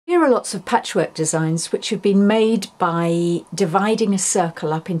Here are lots of patchwork designs which have been made by dividing a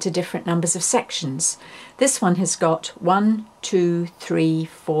circle up into different numbers of sections. This one has got 1, 2, 3,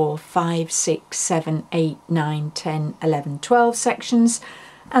 4, 5, 6, 7, 8, 9, 10, 11, 12 sections,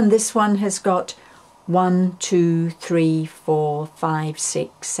 and this one has got 1, 2, 3, 4, 5,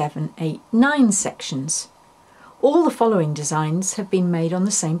 6, 7, 8, 9 sections. All the following designs have been made on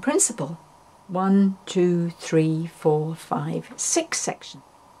the same principle. 1, 2, 3, 4, 5, 6 sections.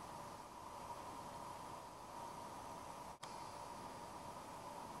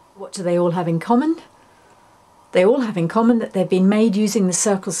 What do they all have in common? They all have in common that they've been made using the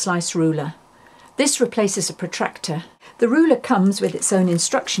circle slice ruler. This replaces a protractor. The ruler comes with its own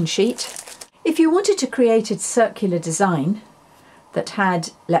instruction sheet. If you wanted to create a circular design that had,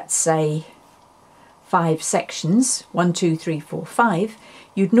 let's say, 5 sections, 1, 2, 3, 4, 5,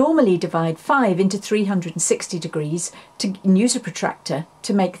 you'd normally divide 5 into 360 degrees and use a protractor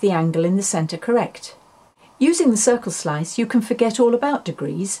to make the angle in the centre correct. Using the circle slice, you can forget all about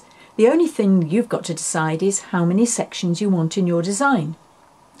degrees. The only thing you've got to decide is how many sections you want in your design.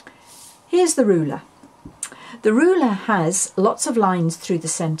 Here's the ruler. The ruler has lots of lines through the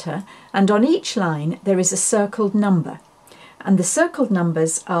centre, and on each line there is a circled number. And the circled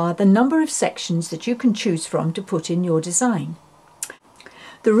numbers are the number of sections that you can choose from to put in your design.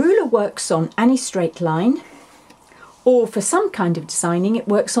 The ruler works on any straight line, or for some kind of designing it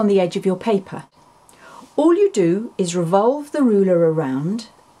works on the edge of your paper. All you do is revolve the ruler around,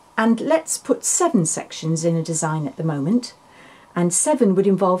 and let's put 7 sections in a design at the moment, and 7 would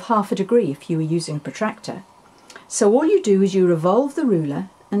involve half a degree if you were using a protractor. So all you do is you revolve the ruler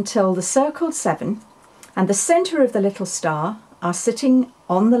until the circled 7 and the centre of the little star are sitting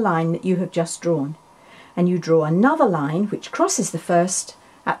on the line that you have just drawn, and you draw another line which crosses the first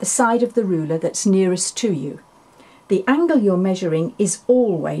at the side of the ruler that's nearest to you. The angle you're measuring is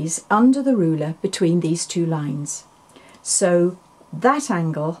always under the ruler between these two lines. So that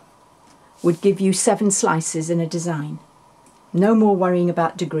angle would give you 7 slices in a design. No more worrying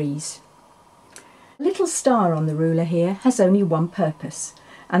about degrees. The little star on the ruler here has only one purpose,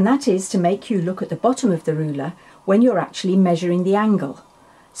 and that is to make you look at the bottom of the ruler when you're actually measuring the angle.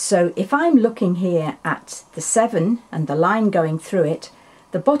 So if I'm looking here at the 7 and the line going through it,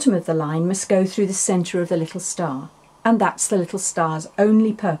 the bottom of the line must go through the centre of the little star. And that's the little star's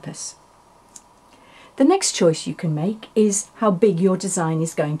only purpose. The next choice you can make is how big your design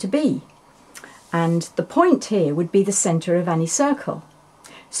is going to be. And the point here would be the centre of any circle.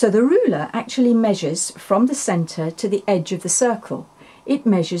 So the ruler actually measures from the centre to the edge of the circle. It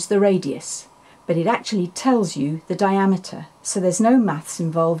measures the radius, but it actually tells you the diameter, so there's no maths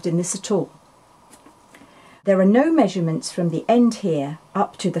involved in this at all. There are no measurements from the end here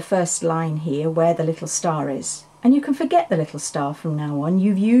up to the first line here where the little star is. And you can forget the little star from now on.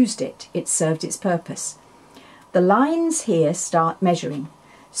 You've used it. It's served its purpose. The lines here start measuring.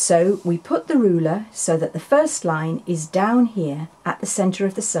 So we put the ruler so that the first line is down here at the centre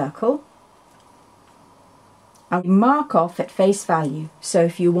of the circle. And we mark off at face value. So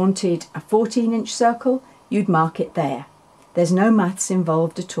if you wanted a 14-inch circle, you'd mark it there. There's no maths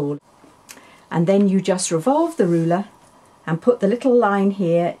involved at all. And then you just revolve the ruler and put the little line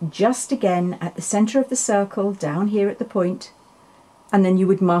here just again at the centre of the circle down here at the point, and then you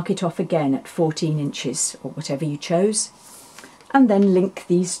would mark it off again at 14 inches or whatever you chose, and then link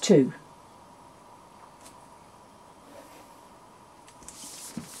these two.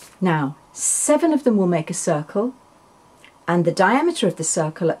 Now 7 of them will make a circle, and the diameter of the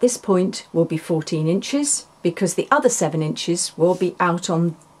circle at this point will be 14 inches because the other 7 inches will be out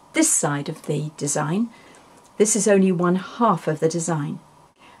on this side of the design. This is only 1/2 of the design.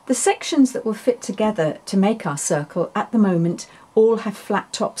 The sections that will fit together to make our circle at the moment all have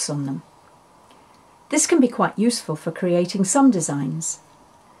flat tops on them. This can be quite useful for creating some designs.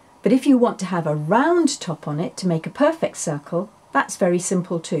 But if you want to have a round top on it to make a perfect circle, that's very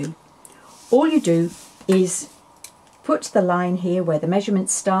simple too. All you do is put the line here where the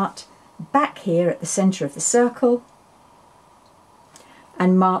measurements start, back here at the centre of the circle,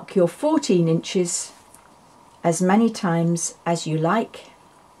 and mark your 14 inches as many times as you like.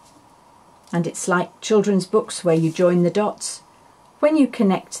 And it's like children's books where you join the dots. When you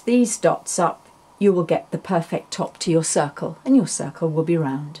connect these dots up, you will get the perfect top to your circle, and your circle will be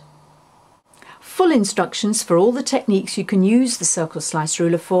round. Full instructions for all the techniques you can use the circle slice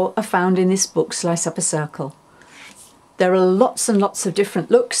ruler for are found in this book, Slice Up a Circle. There are lots and lots of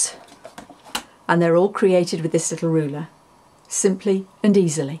different looks, and they're all created with this little ruler, simply and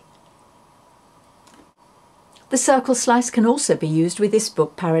easily. The circle slice can also be used with this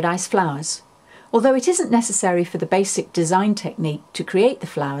book, Paradise Flowers. Although it isn't necessary for the basic design technique to create the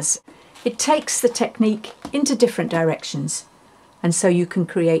flowers, it takes the technique into different directions, and so you can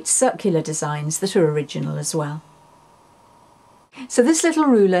create circular designs that are original as well. So this little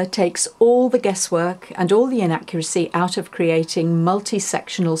ruler takes all the guesswork and all the inaccuracy out of creating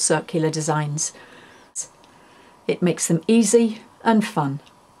multi-sectional circular designs. It makes them easy and fun,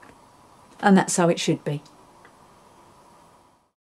 and that's how it should be.